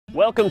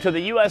Welcome to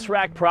the US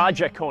Rack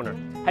Project Corner.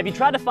 Have you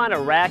tried to find a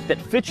rack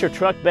that fits your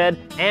truck bed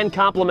and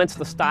complements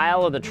the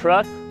style of the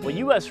truck? Well,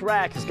 US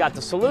Rack has got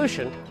the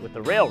solution with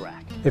the rail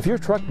rack. If your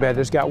truck bed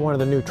has got one of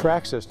the new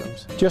track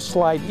systems, just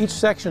slide each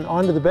section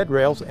onto the bed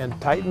rails and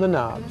tighten the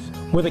knobs.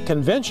 With a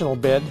conventional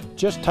bed,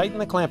 just tighten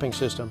the clamping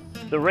system.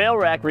 The rail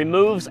rack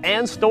removes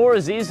and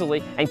stores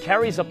easily and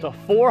carries up to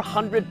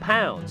 400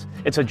 pounds.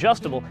 It's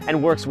adjustable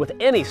and works with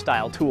any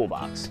style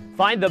toolbox.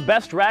 Find the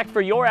best rack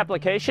for your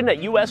application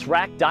at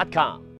usrack.com.